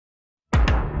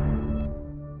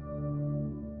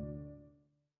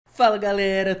Fala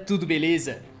galera, tudo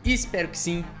beleza? Espero que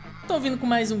sim. Tô vindo com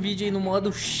mais um vídeo aí no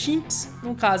modo CHIMPS,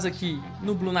 no caso aqui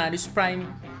no Bloonarius Prime.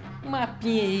 Um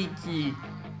mapinha aí que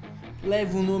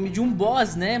leva o nome de um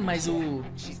boss, né? Mas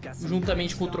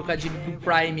juntamente com o trocadilho do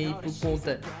Prime aí, por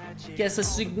conta que essa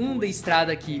segunda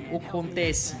estrada aqui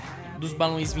acontece dos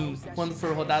balões vir quando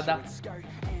for rodada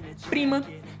prima,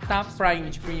 tá?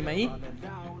 Prime de prima aí.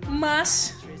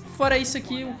 Mas, fora isso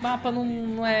aqui, o mapa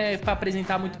não é pra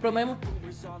apresentar muito problema.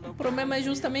 O problema é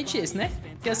justamente esse, né?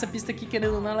 Que essa pista aqui,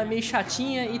 querendo ou não, ela é meio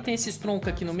chatinha e tem esses troncos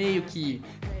aqui no meio que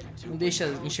não deixa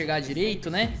enxergar direito,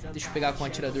 né? Deixa eu pegar com o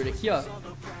atirador aqui, ó.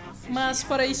 Mas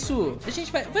fora isso, a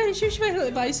gente vai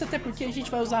levar isso, até porque a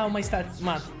gente vai usar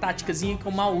uma táticazinha que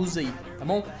eu mal uso aí, tá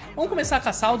bom? Vamos começar com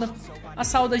a Sauda. A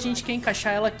Sauda a gente quer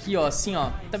encaixar ela aqui, ó, assim, ó.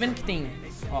 Tá vendo que tem,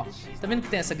 ó, tá vendo que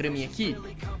tem essa graminha aqui?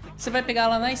 Você vai pegar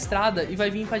ela na estrada e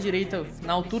vai vir pra direita,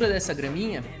 na altura dessa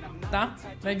graminha, tá?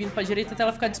 Vai vindo pra direita até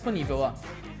ela ficar disponível, ó.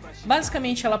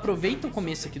 Basicamente ela aproveita o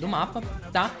começo aqui do mapa,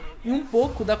 tá? E um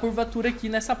pouco da curvatura aqui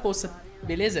nessa poça,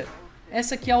 beleza?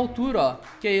 Essa aqui é a altura, ó,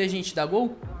 que aí a gente dá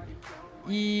gol.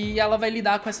 E ela vai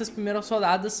lidar com essas primeiras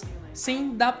rodadas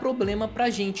sem dar problema pra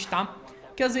gente, tá?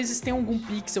 Porque às vezes tem algum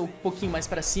pixel um pouquinho mais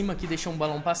pra cima que deixa um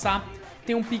balão passar.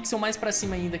 Tem um pixel mais pra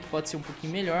cima ainda que pode ser um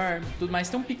pouquinho melhor, tudo mais.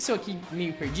 Tem um pixel aqui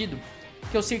meio perdido,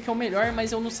 que eu sei que é o melhor,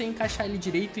 mas eu não sei encaixar ele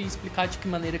direito e explicar de que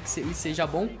maneira que ele seja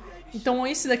bom. Então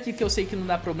esse daqui que eu sei que não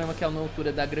dá problema, que é a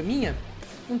altura da graminha,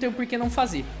 não tem por que não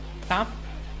fazer, tá?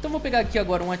 Então vou pegar aqui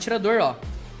agora um atirador, ó.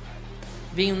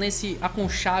 Venho nesse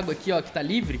aconchago aqui, ó, que tá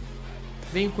livre.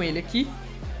 Venho com ele aqui,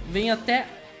 venho até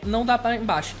não dar para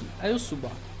embaixo aqui. Aí eu subo,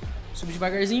 ó. Subo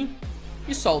devagarzinho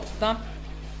e solto, tá?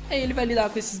 Aí ele vai lidar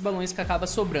com esses balões que acaba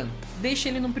sobrando. Deixa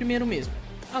ele no primeiro mesmo.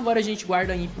 Agora a gente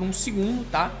guarda aí para um segundo,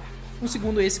 tá? Um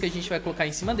segundo esse que a gente vai colocar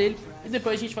em cima dele. E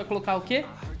depois a gente vai colocar o quê?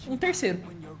 Um terceiro.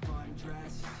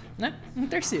 Né? Um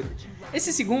terceiro.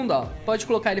 Esse segundo, ó, pode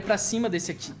colocar ele pra cima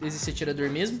desse atirador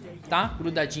mesmo, tá?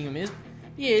 Grudadinho mesmo.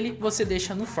 E ele você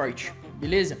deixa no forte,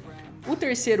 beleza? O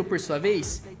terceiro, por sua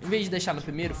vez, em vez de deixar no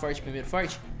primeiro forte,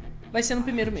 vai ser no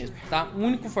primeiro mesmo, tá? O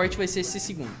único forte vai ser esse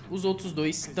segundo. Os outros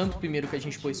dois, tanto o primeiro que a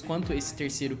gente pôs, quanto esse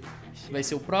terceiro, que vai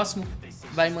ser o próximo,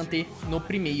 vai manter no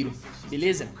primeiro,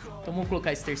 beleza? Então vamos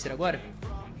colocar esse terceiro agora.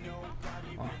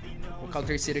 Ó, vou colocar o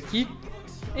terceiro aqui.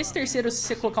 Esse terceiro, se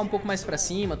você colocar um pouco mais pra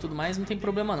cima, tudo mais, não tem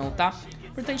problema não, tá?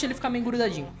 Importante ele ficar meio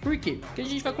grudadinho. Por quê? Porque a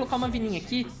gente vai colocar uma vilinha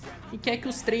aqui e quer que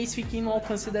os três fiquem no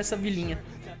alcance dessa vilinha,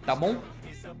 tá bom?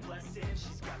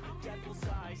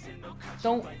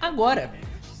 Então, agora,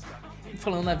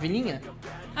 falando na vilinha,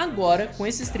 agora, com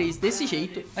esses três desse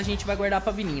jeito, a gente vai guardar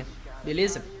pra vilinha,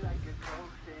 beleza?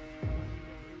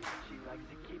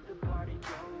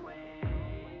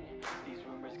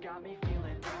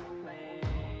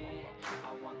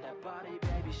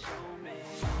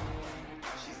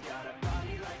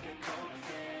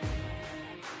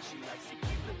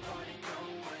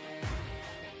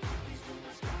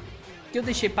 Que eu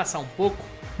deixei passar um pouco,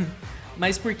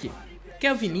 mas por quê? Porque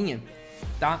a vilinha,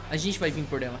 tá? A gente vai vir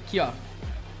por ela aqui, ó.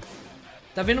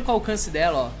 Tá vendo com o alcance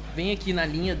dela, ó? Vem aqui na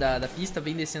linha da pista,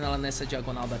 vem descendo ela nessa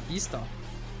diagonal da pista, ó.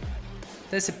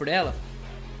 Desce por ela.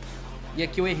 E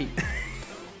aqui eu errei.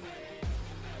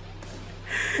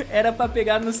 Era pra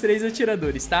pegar nos três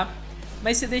atiradores, tá?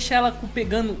 Mas você deixa ela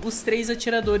pegando os três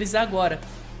atiradores agora,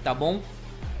 tá bom?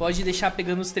 Pode deixar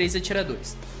pegando os três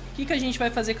atiradores. O que a gente vai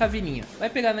fazer com a vilinha? Vai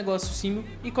pegar negócio cimo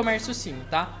e comércio cimo,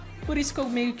 tá? Por isso que eu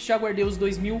meio que já guardei os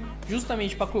 2000,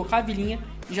 justamente para colocar a vilinha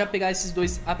e já pegar esses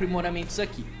dois aprimoramentos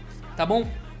aqui, tá bom?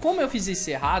 Como eu fiz isso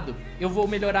errado, eu vou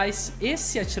melhorar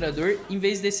esse atirador em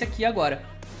vez desse aqui agora,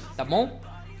 tá bom?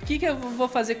 O que eu vou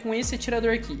fazer com esse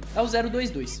atirador aqui? É o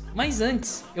 022. Mas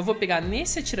antes, eu vou pegar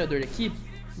nesse atirador aqui,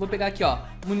 vou pegar aqui, ó,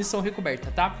 munição recoberta,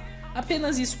 tá?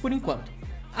 Apenas isso por enquanto.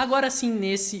 Agora sim,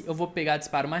 nesse eu vou pegar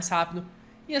disparo mais rápido.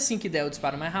 E assim que der eu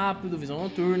disparo mais rápido, visão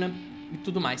noturna e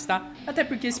tudo mais, tá? Até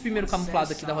porque esse primeiro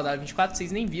camuflado aqui da rodada 24 vocês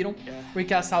nem viram,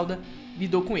 porque a Sauda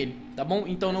lidou com ele, tá bom?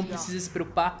 Então não precisa se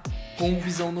preocupar com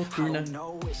visão noturna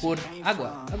por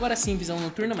agora. Agora sim, visão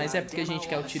noturna, mas é porque a gente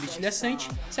quer o tiro estilhaçante,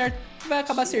 certo? E vai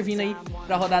acabar servindo aí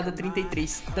pra rodada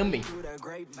 33 também.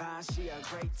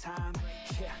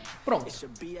 Pronto.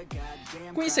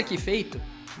 Com isso aqui feito,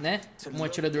 né? Um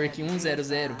atirador aqui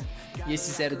 100 e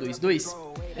esse 022,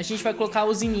 a gente vai colocar a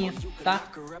usininha, tá?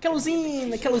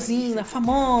 Aquela usina, a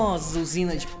famosa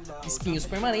usina de espinhos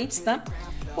permanentes, tá?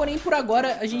 Porém, por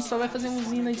agora, a gente só vai fazer uma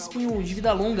usina de espinho de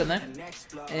vida longa, né?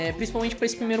 Principalmente para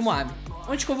esse primeiro moab.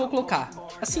 Onde que eu vou colocar?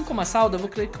 Assim como a Sauda, eu vou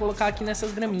colocar aqui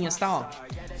nessas graminhas, tá? Ó.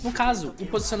 No caso, o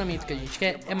posicionamento que a gente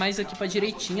quer é mais aqui pra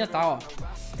direitinha, tá, ó.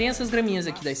 Tem essas graminhas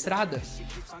aqui da estrada,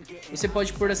 você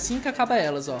pode pôr assim que acaba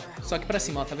elas, ó. Só que pra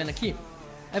cima, ó, tá vendo aqui?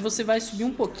 Aí você vai subir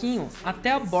um pouquinho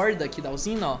até a borda aqui da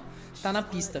usina, ó. Tá na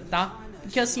pista, tá?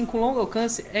 Porque assim, com longo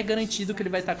alcance, é garantido que ele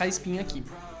vai tacar a espinha aqui.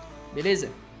 Beleza?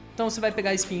 Então você vai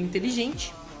pegar a espinha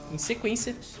inteligente, em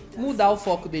sequência, mudar o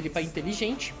foco dele pra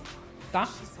inteligente, tá?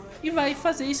 E vai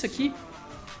fazer isso aqui,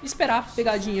 esperar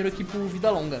pegar dinheiro aqui pro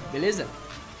vida longa, beleza?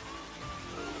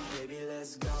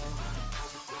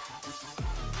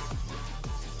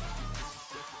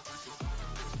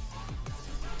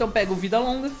 Então pega o vida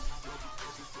longa.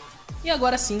 E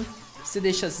agora sim, você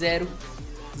deixa 0,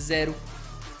 0,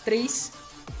 3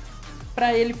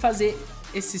 para ele fazer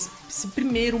esse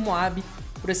primeiro Moab,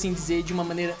 por assim dizer, de uma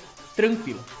maneira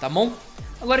tranquila, tá bom?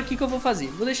 Agora o que eu vou fazer?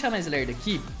 Vou deixar mais lerdo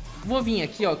aqui. Vou vir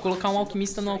aqui, ó, colocar um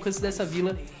alquimista no alcance dessa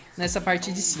vila, nessa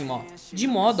parte de cima, ó. De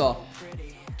modo, ó,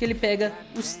 que ele pega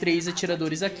os 3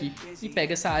 atiradores aqui e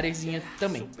pega essa áreazinha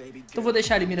também. Então vou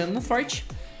deixar ele mirando no forte.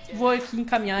 Vou aqui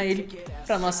encaminhar ele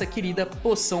pra nossa querida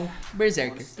poção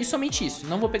Berserker. E somente isso,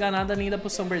 não vou pegar nada além da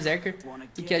poção Berserker,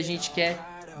 porque a gente quer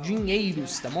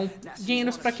dinheiros, tá bom?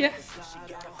 Dinheiros pra quê?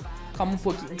 Calma um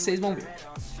pouquinho que vocês vão ver.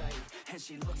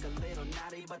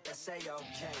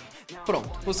 Pronto,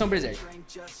 poção Berserker.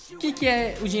 O que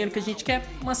é o dinheiro que a gente quer?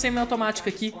 Uma semi-automática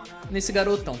aqui nesse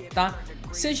garotão, tá?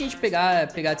 Se a gente pegar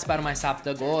disparo mais rápido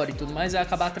agora e tudo mais, vai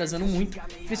acabar atrasando muito.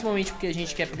 Principalmente porque a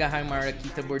gente quer pegar raio maior aqui,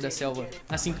 tambor da selva,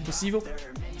 assim que possível,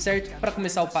 certo? Pra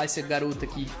começar a upar esse garoto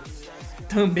aqui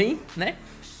também, né?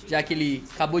 Já que ele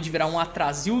acabou de virar um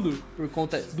atrasildo por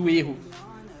conta do erro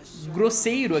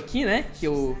grosseiro aqui, né? Que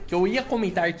eu ia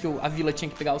comentar que a vila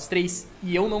tinha que pegar os 3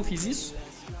 e eu não fiz isso.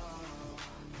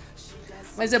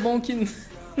 Mas é bom que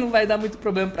não vai dar muito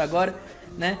problema pra agora,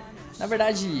 né? Na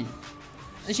verdade,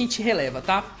 a gente releva,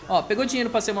 tá? Ó, pegou dinheiro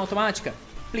pra ser uma automática?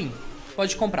 Plim,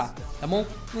 pode comprar, tá bom?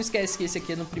 Não esquece que esse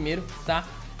aqui é no primeiro, tá?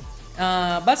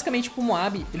 Basicamente pro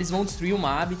Moab, eles vão destruir o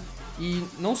Moab. E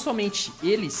não somente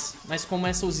eles, mas como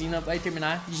essa usina vai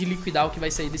terminar de liquidar o que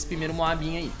vai sair desse primeiro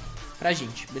Moabinho aí pra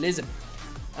gente, beleza?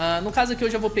 No caso aqui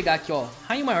eu já vou pegar aqui, ó,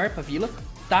 raio maior pra vila,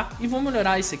 tá? E vou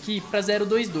melhorar isso aqui pra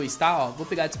 022, tá? Ó, vou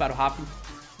pegar disparo rápido,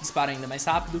 disparo ainda mais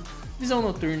rápido, visão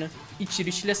noturna e tiro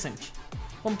estilhaçante.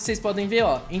 Como que vocês podem ver,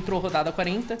 ó, entrou rodada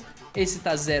 40, esse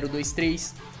tá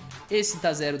 023, esse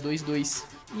tá 022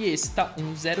 e esse tá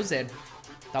 100,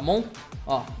 tá bom?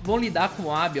 Ó, vão lidar com o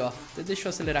Moab, ó, deixa eu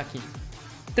acelerar aqui,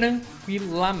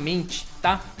 tranquilamente,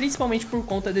 tá? Principalmente por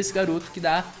conta desse garoto que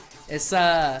dá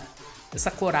essa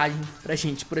coragem pra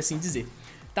gente, por assim dizer,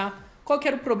 tá? Qual que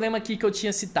era o problema aqui que eu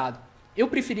tinha citado? Eu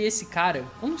preferi esse cara,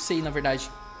 eu não sei na verdade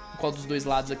qual dos dois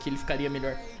lados aqui ele ficaria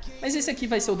melhor, mas esse aqui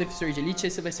vai ser o defensor de elite,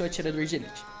 esse vai ser o atirador de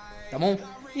elite, tá bom?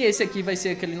 E esse aqui vai ser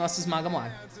aquele nosso esmaga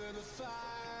Moab.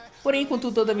 Porém,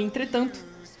 contudo, todavia, entretanto,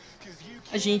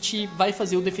 a gente vai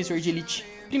fazer o defensor de elite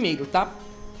primeiro, tá?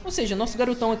 Ou seja, nosso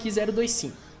garotão aqui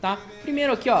 025, tá?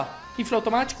 Primeiro aqui, ó, rifle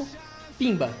automático,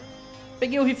 pimba.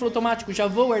 Peguei o rifle automático, já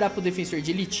vou guardar pro defensor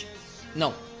de elite?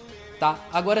 Não, tá?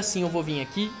 Agora sim eu vou vir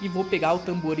aqui e vou pegar o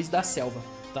tambores da selva,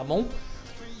 tá bom?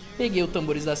 Peguei o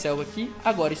tambores da selva aqui,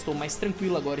 agora estou mais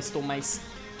tranquilo, agora estou mais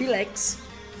relax.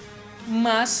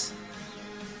 Mas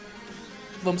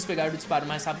vamos pegar o disparo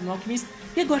mais rápido no alquimista.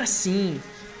 E agora sim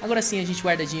a gente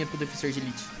guarda dinheiro pro defensor de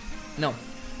elite. Não.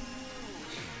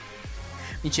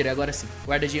 Mentira, agora sim.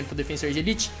 Guarda dinheiro pro defensor de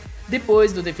elite.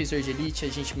 Depois do defensor de elite, a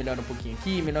gente melhora um pouquinho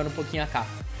aqui, melhora um pouquinho a capa,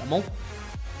 tá bom?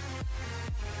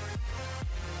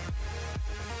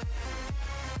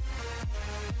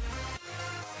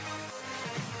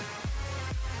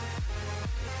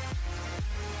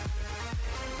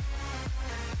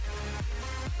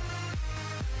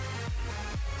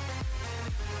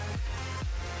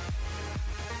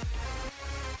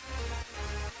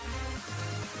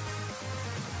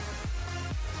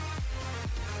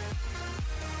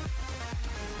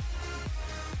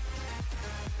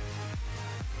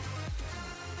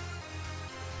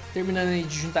 Terminando aí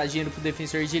de juntar dinheiro pro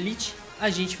defensor de elite, a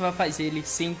gente vai fazer ele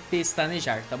sem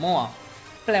pestanejar, tá bom? Ó,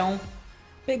 Pleon,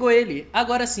 pegou ele.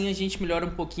 Agora sim a gente melhora um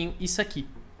pouquinho isso aqui,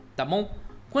 tá bom?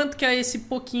 Quanto que é esse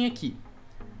pouquinho aqui?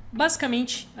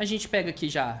 Basicamente, a gente pega aqui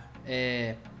já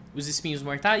os espinhos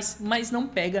mortais, mas não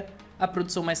pega a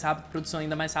produção mais rápida, produção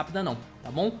ainda mais rápida não, tá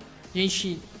bom? A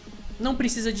gente não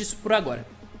precisa disso por agora,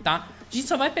 tá? A gente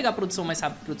só vai pegar a produção mais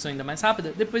rápida, produção ainda mais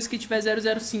rápida, depois que tiver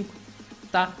 005,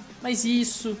 tá? Mas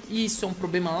isso é um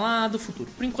problema lá do futuro.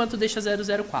 Por enquanto deixa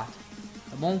 004,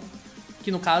 tá bom?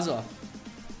 Que no caso, ó,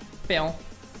 peão,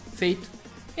 feito.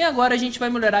 E agora a gente vai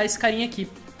melhorar esse carinha aqui,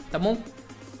 tá bom?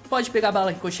 Pode pegar a bala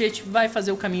ricochete, vai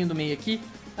fazer o caminho do meio aqui.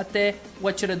 até o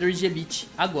atirador de elite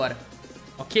agora,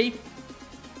 ok?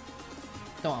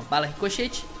 Então, ó, bala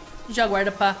ricochete, já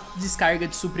guarda pra descarga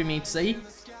de suprimentos aí.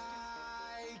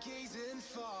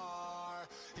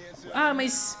 Ah,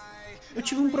 mas eu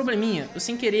tive um probleminha, eu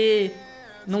sem querer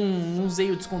não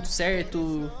usei o desconto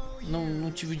certo,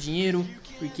 não tive o dinheiro,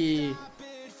 porque,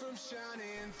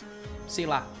 sei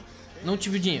lá, não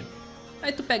tive o dinheiro.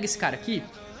 Aí tu pega esse cara aqui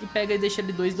e pega e deixa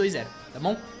ele 220, tá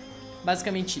bom?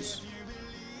 Basicamente isso.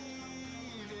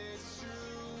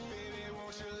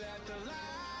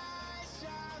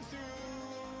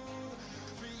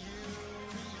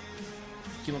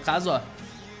 Aqui no caso, ó,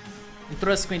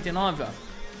 entrou a 59, ó,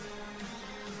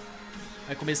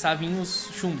 vai começar a vir os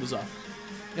chumbos, ó.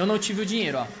 Eu não tive o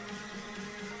dinheiro, ó.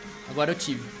 Agora eu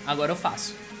tive, agora eu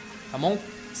faço, tá bom?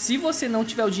 Se você não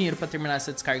tiver o dinheiro pra terminar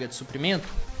essa descarga de suprimento,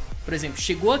 por exemplo,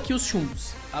 chegou aqui os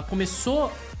chumbos,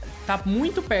 começou, tá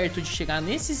muito perto de chegar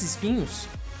nesses espinhos,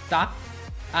 tá?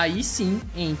 Aí sim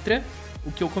entra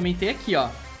o que eu comentei aqui, ó.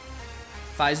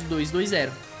 Faz o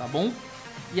 220, tá bom?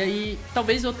 E aí,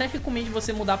 talvez eu até recomende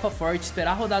você mudar pra forte,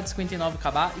 esperar a rodada 59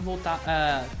 acabar e voltar,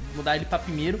 mudar ele pra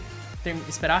primeiro,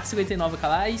 esperar 59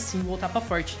 acabar e sim voltar pra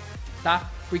forte, tá?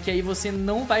 Porque aí você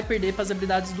não vai perder pras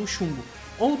habilidades do chumbo.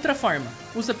 Outra forma,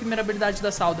 usa a primeira habilidade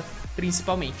da Sauda,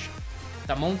 principalmente,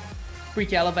 tá bom?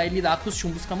 Porque ela vai lidar com os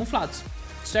chumbos camuflados,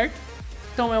 certo?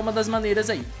 Então é uma das maneiras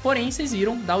aí. Porém, vocês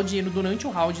viram, dá o dinheiro durante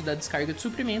o round da descarga de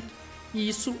suprimento, e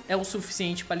isso é o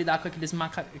suficiente pra lidar com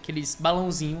aqueles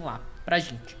balãozinhos lá pra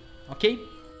gente, ok?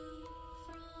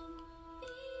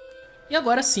 E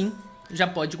agora sim, já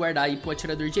pode guardar aí pro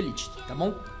atirador de elite, tá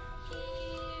bom?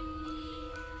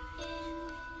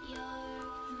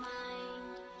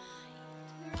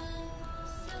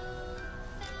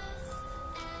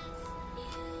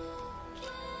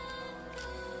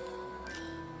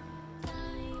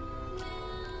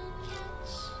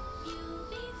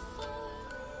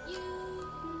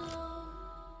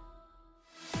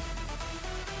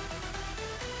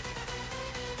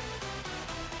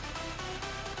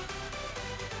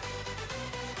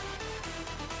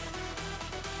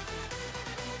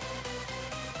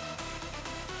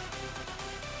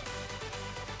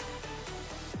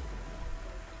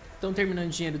 Então, terminando o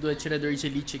dinheiro do atirador de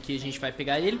elite aqui, a gente vai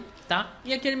pegar ele, tá?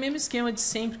 E aquele mesmo esquema de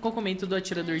sempre que eu comento do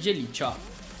atirador de elite, ó.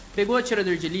 Pegou o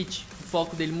atirador de elite, o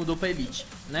foco dele mudou pra elite,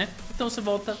 né? Então você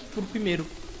volta pro primeiro,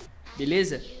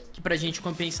 beleza? Que pra gente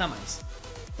compensa mais,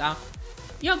 tá?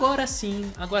 E agora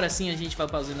sim a gente vai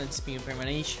pra usina de espinho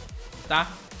permanente,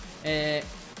 tá?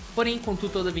 Porém,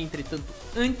 contudo, todavia, entretanto,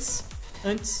 antes,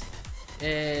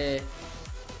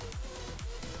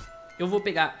 eu vou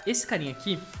pegar esse carinha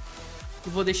aqui e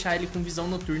vou deixar ele com visão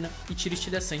noturna e tiro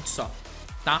estilhaçante só,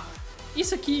 tá?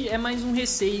 Isso aqui é mais um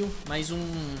receio, mais um...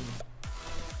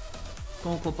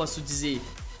 como que eu posso dizer?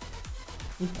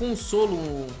 Um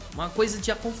consolo, uma coisa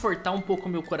de aconfortar um pouco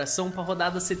o meu coração pra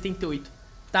rodada 78,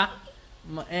 tá?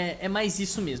 É mais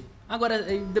isso mesmo. Agora,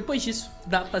 depois disso,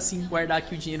 dá pra sim guardar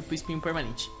aqui o dinheiro pro espinho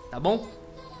permanente, tá bom?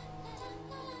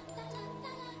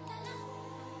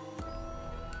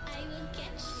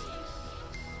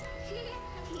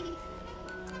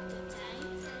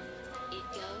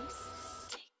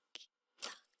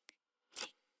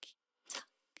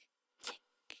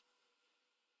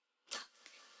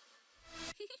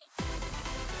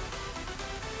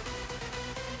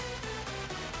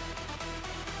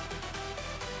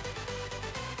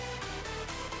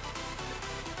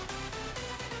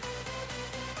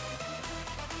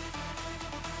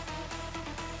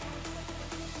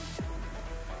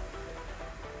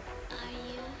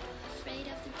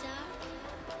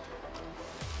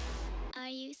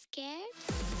 Scared?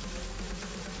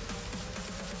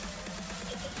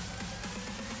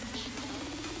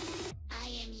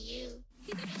 I am you.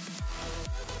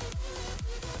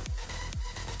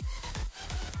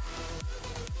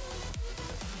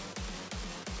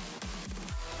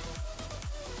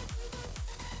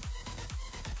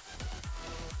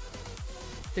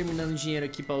 Terminando o dinheiro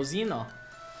aqui pra usina, ó.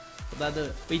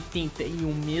 Rodada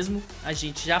 81 mesmo, a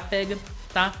gente já pega,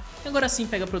 tá? E agora sim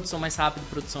pega a produção mais rápida,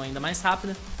 produção ainda mais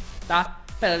rápida, tá?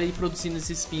 Para ele produzindo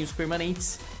esses espinhos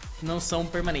permanentes, não são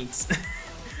permanentes.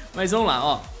 Mas vamos lá,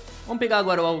 ó. Vamos pegar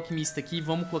agora o alquimista aqui,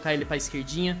 vamos colocar ele pra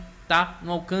esquerdinha, tá?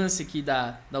 No alcance aqui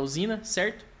da usina,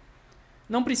 certo?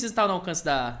 Não precisa estar no alcance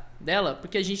dela,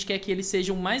 porque a gente quer que ele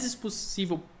seja o mais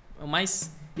exclusivo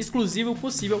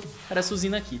possível para essa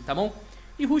usina aqui, tá bom?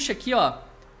 E rush aqui, ó.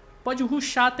 Pode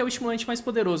rushar até o estimulante mais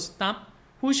poderoso, tá?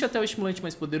 Rush até o estimulante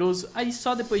mais poderoso, aí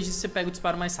só depois disso você pega o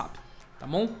disparo mais rápido, tá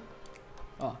bom?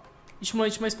 Ó,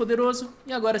 estimulante mais poderoso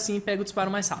e agora sim pega o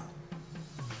disparo mais rápido.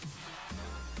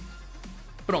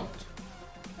 Pronto.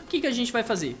 que a gente vai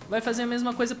fazer? Vai fazer a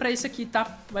mesma coisa pra esse aqui,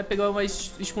 tá? Vai pegar o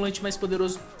estimulante mais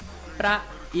poderoso pra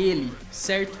ele,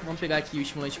 certo? Vamos pegar aqui o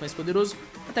estimulante mais poderoso,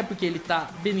 até porque ele tá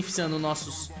beneficiando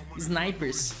nossos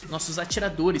snipers, nossos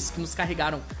atiradores que nos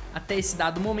carregaram até esse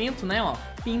dado momento, né? Ó,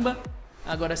 pimba,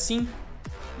 agora sim,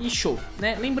 e show,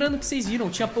 né? Lembrando que vocês viram,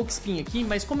 tinha pouca espinha aqui,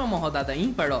 mas como é uma rodada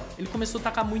ímpar, ó, ele começou a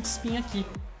tacar muita espinha aqui,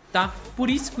 tá? Por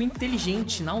isso que o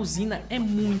inteligente na usina é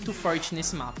muito forte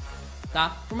nesse mapa,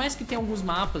 tá? Por mais que tenha alguns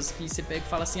mapas que você pega e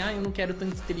fala assim, ah, eu não quero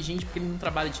tanto inteligente porque ele não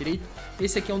trabalha direito,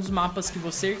 esse aqui é um dos mapas que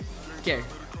você quer,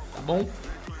 tá bom?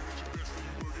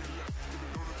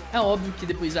 É óbvio que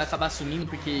depois vai acabar sumindo,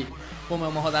 porque como é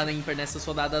uma rodada ímpar, nessas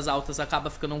rodadas altas acaba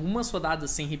ficando algumas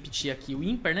rodadas sem repetir aqui o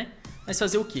ímpar, né? Mas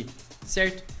fazer o quê?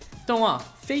 Certo? Então, ó,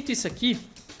 feito isso aqui,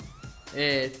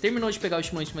 terminou de pegar o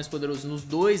estimulante mais poderoso nos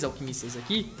dois alquimistas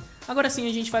aqui, agora sim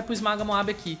a gente vai pro Esmaga Moab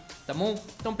aqui, tá bom?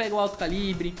 Então pega o alto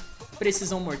calibre,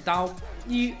 precisão mortal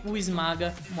e o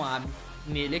Esmaga Moab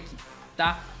nele aqui,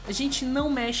 tá? A gente não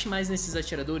mexe mais nesses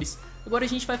atiradores. Agora a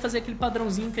gente vai fazer aquele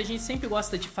padrãozinho que a gente sempre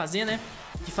gosta de fazer, né?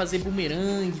 De fazer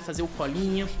bumerangue, fazer o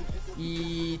colinha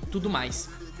e tudo mais,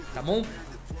 tá bom?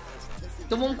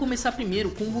 Então vamos começar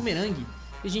primeiro com o bumerangue.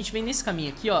 A gente vem nesse caminho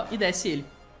aqui, ó, e desce ele,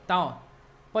 tá, ó?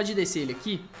 Pode descer ele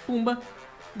aqui, pumba,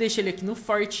 deixa ele aqui no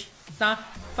forte,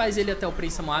 tá? Faz ele até o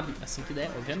prensa Moab, assim que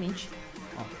der, obviamente.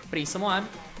 Ó, prensa Moab,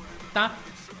 tá?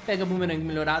 Pega bumerangue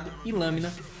melhorado e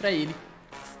lâmina pra ele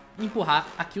empurrar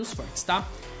aqui os fortes, tá?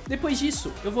 Depois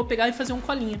disso, eu vou pegar e fazer um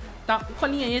colinha, tá? O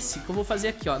colinha é esse que eu vou fazer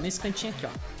aqui, ó, nesse cantinho aqui, ó.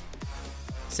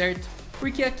 Certo?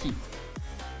 Porque aqui,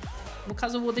 no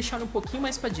caso eu vou deixar ele um pouquinho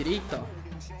mais pra direita, ó.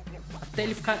 Até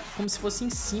ele ficar como se fosse em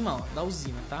cima, ó, da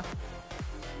usina, tá?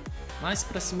 Mais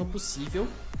pra cima possível.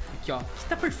 Aqui, ó, aqui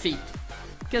tá perfeito.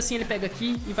 Porque assim ele pega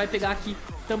aqui e vai pegar aqui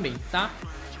também, tá?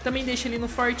 Também deixa ele no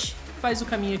forte, faz o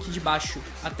caminho aqui de baixo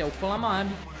até o cola Moab,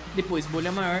 depois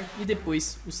bolha maior e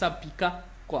depois o sapica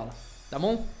cola, tá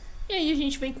bom? E aí a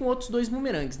gente vem com outros dois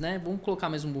bumerangues, né? Vamos colocar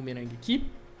mais um bumerangue aqui,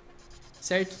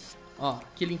 certo? Ó,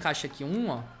 aqui ele encaixa aqui um,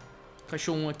 ó.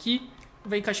 Encaixou um aqui,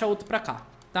 vai encaixar outro pra cá,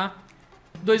 tá?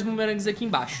 Dois bumerangues aqui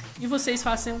embaixo. E vocês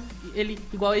façam ele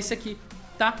igual esse aqui,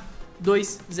 tá?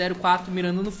 2, 0, 4,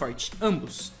 mirando no forte.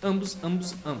 Ambos,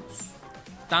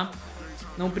 tá?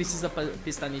 Não precisa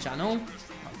pestanejar, não. Ó,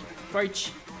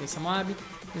 forte, pensa Moab.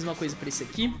 Mesma coisa pra esse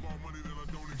aqui.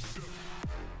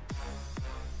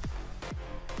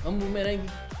 Vamos, bumerangue.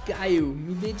 Caiu.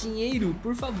 Me dê dinheiro,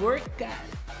 por favor,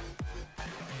 cara.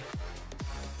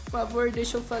 Por favor,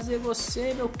 deixa eu fazer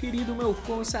você, meu querido, meu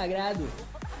consagrado,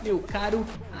 meu caro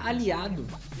aliado.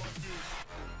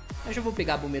 Eu já vou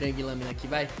pegar bumerangue e lâmina aqui,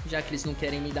 vai. Já que eles não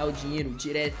querem me dar o dinheiro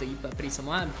direto aí pra prensa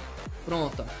Moab.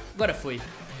 Pronto, ó. Agora foi.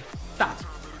 Tá.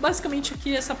 Basicamente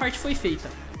aqui essa parte foi feita,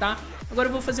 tá? Agora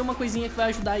eu vou fazer uma coisinha que vai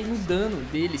ajudar aí no dano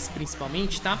deles,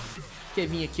 principalmente, tá? Que é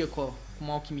vir aqui ó, com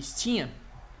uma alquimistinha,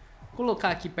 colocar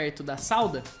aqui perto da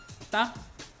Sauda, tá?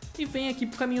 E vem aqui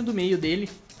pro caminho do meio dele,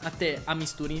 até a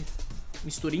mistura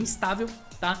instável,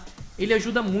 tá? Ele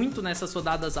ajuda muito nessas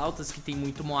rodadas altas que tem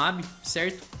muito Moab,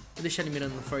 certo? Vou deixar ele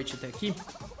mirando no forte até aqui.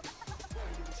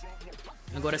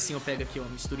 Agora sim eu pego aqui ó, a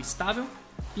mistura instável,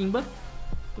 pimba.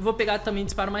 Eu vou pegar também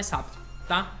disparo mais rápido,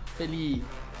 tá? Pra ele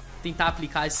tentar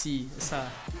aplicar esse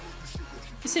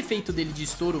efeito dele de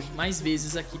estouro mais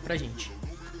vezes aqui pra gente,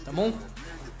 tá bom?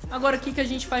 Agora o que a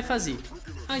gente vai fazer?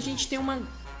 A gente tem uma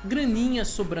graninha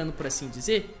sobrando, por assim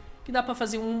dizer, que dá pra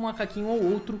fazer um macaquinho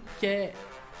ou outro que é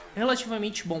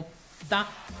relativamente bom, tá?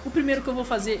 O primeiro que eu vou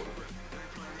fazer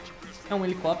é um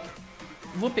helicóptero.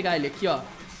 Vou pegar ele aqui, ó,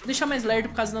 deixar mais lerdo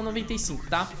por causa da 95,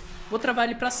 tá? Vou travar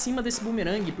ele pra cima desse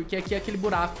bumerangue, porque aqui é aquele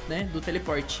buraco, né, do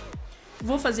teleporte.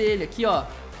 Vou fazer ele aqui, ó,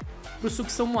 pro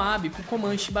sucção Moab, pro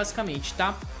Comanche, basicamente,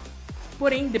 tá?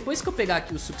 Porém, depois que eu pegar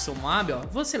aqui o sucção Moab, ó,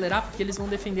 vou acelerar porque eles vão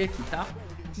defender aqui, tá?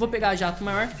 Vou pegar jato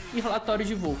maior e relatório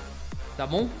de voo, tá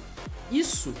bom?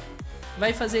 Isso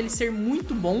vai fazer ele ser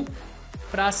muito bom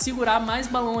pra segurar mais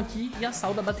balão aqui e a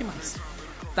Sauda bater mais,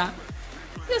 tá?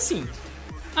 E assim,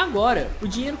 agora, o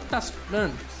dinheiro que tá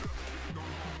sobrando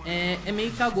é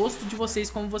meio que a gosto de vocês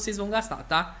como vocês vão gastar,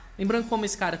 tá? Lembrando que como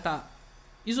esse cara tá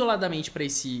isoladamente pra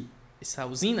essa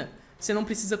usina, você não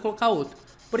precisa colocar outro.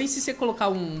 Porém, se você colocar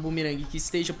um bumerangue que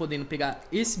esteja podendo pegar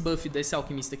esse buff desse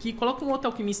alquimista aqui, coloca um outro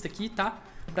alquimista aqui, tá?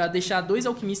 Pra deixar dois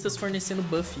alquimistas fornecendo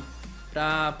buff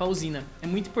pra usina. É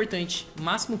muito importante, o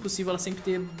máximo possível ela sempre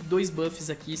ter dois buffs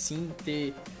aqui, sim,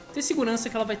 ter segurança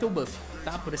que ela vai ter o buff,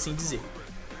 tá? Por assim dizer,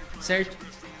 certo?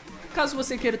 Caso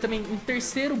você queira também um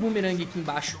terceiro bumerangue aqui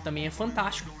embaixo, também é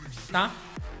fantástico, tá?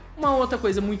 Uma outra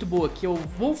coisa muito boa que eu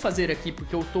vou fazer aqui,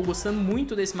 porque eu tô gostando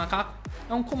muito desse macaco,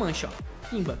 é um Comanche, ó.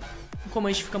 Pimba. O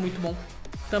Comanche fica muito bom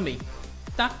também,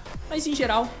 tá? Mas em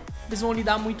geral, eles vão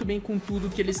lidar muito bem com tudo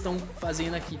que eles estão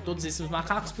fazendo aqui, todos esses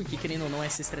macacos, porque querendo ou não,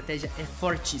 essa estratégia é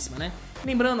fortíssima, né?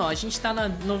 Lembrando, ó, a gente tá na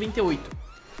 98.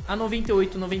 A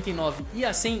 98, 99 e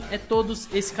a 100 é todos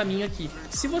esse caminho aqui.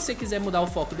 Se você quiser mudar o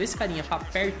foco desse carinha pra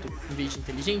perto, em vez de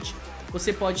inteligente,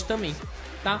 você pode também,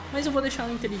 tá? Mas eu vou deixar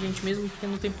no inteligente mesmo, porque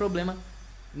não tem problema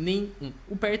nenhum.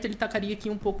 O perto ele tacaria aqui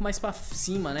um pouco mais pra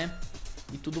cima, né?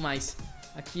 E tudo mais.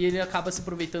 Aqui ele acaba se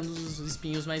aproveitando dos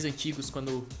espinhos mais antigos,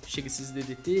 quando chega esses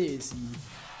DDTs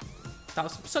e tal.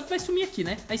 Só que vai sumir aqui,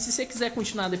 né? Aí se você quiser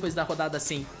continuar depois da rodada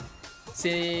 100,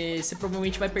 você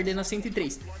provavelmente vai perder na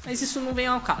 103. Mas isso não vem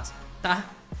ao caso, tá?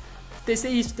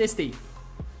 Testei isso, testei.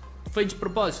 Foi de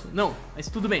propósito? Não, mas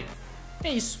tudo bem.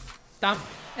 É isso, tá?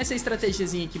 Essa é a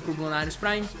estratégiazinha aqui pro Bloonarius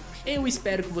Prime. Eu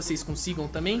espero que vocês consigam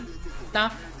também,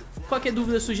 tá? Qualquer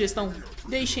dúvida, sugestão,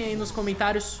 deixem aí nos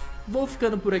comentários. Vou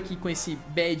ficando por aqui com esse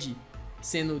badge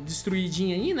sendo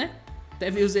destruidinho aí, né? Até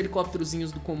ver os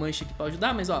helicópterozinhos do Comanche aqui pra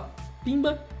ajudar, mas ó,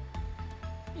 pimba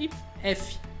e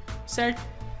F, certo?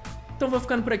 Então vou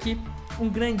ficando por aqui. Um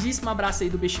grandíssimo abraço aí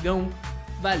do Bexigão.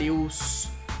 Valeus.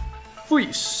 Fui!